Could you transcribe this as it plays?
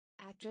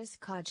Actress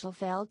Kajal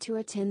failed to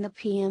attend the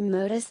PM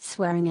Modi's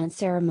swearing-in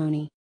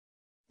ceremony.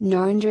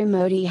 Narendra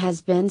Modi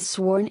has been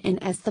sworn in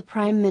as the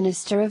Prime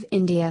Minister of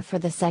India for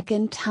the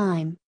second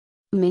time.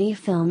 Many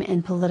film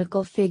and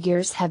political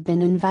figures have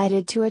been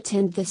invited to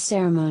attend this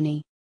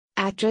ceremony.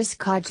 Actress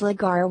Kajal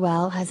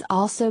Agarwal has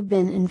also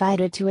been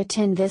invited to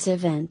attend this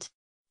event.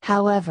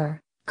 However,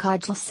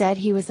 Kajal said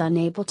he was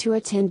unable to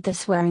attend the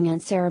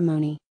swearing-in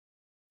ceremony.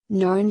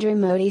 Narendra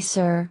Modi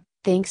sir,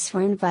 thanks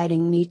for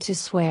inviting me to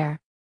swear.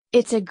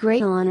 It's a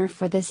great honor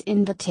for this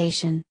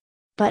invitation.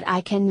 But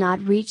I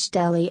cannot reach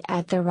Delhi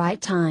at the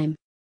right time.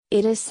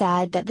 It is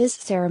sad that this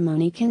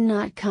ceremony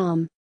cannot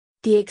come.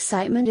 The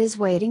excitement is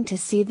waiting to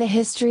see the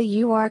history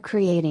you are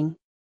creating.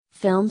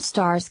 Film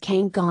stars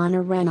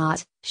Kangana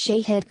Ranaut,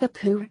 Shahid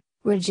Kapoor,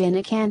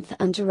 Rajinikanth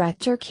and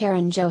director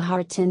Karan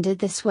Johar attended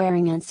the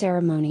swearing-in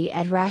ceremony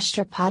at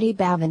Rashtrapati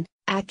Bhavan.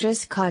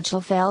 Actress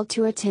Kajal failed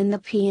to attend the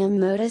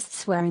PM Modi's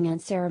swearing-in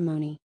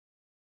ceremony.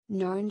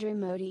 Narendra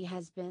Modi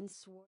has been sworn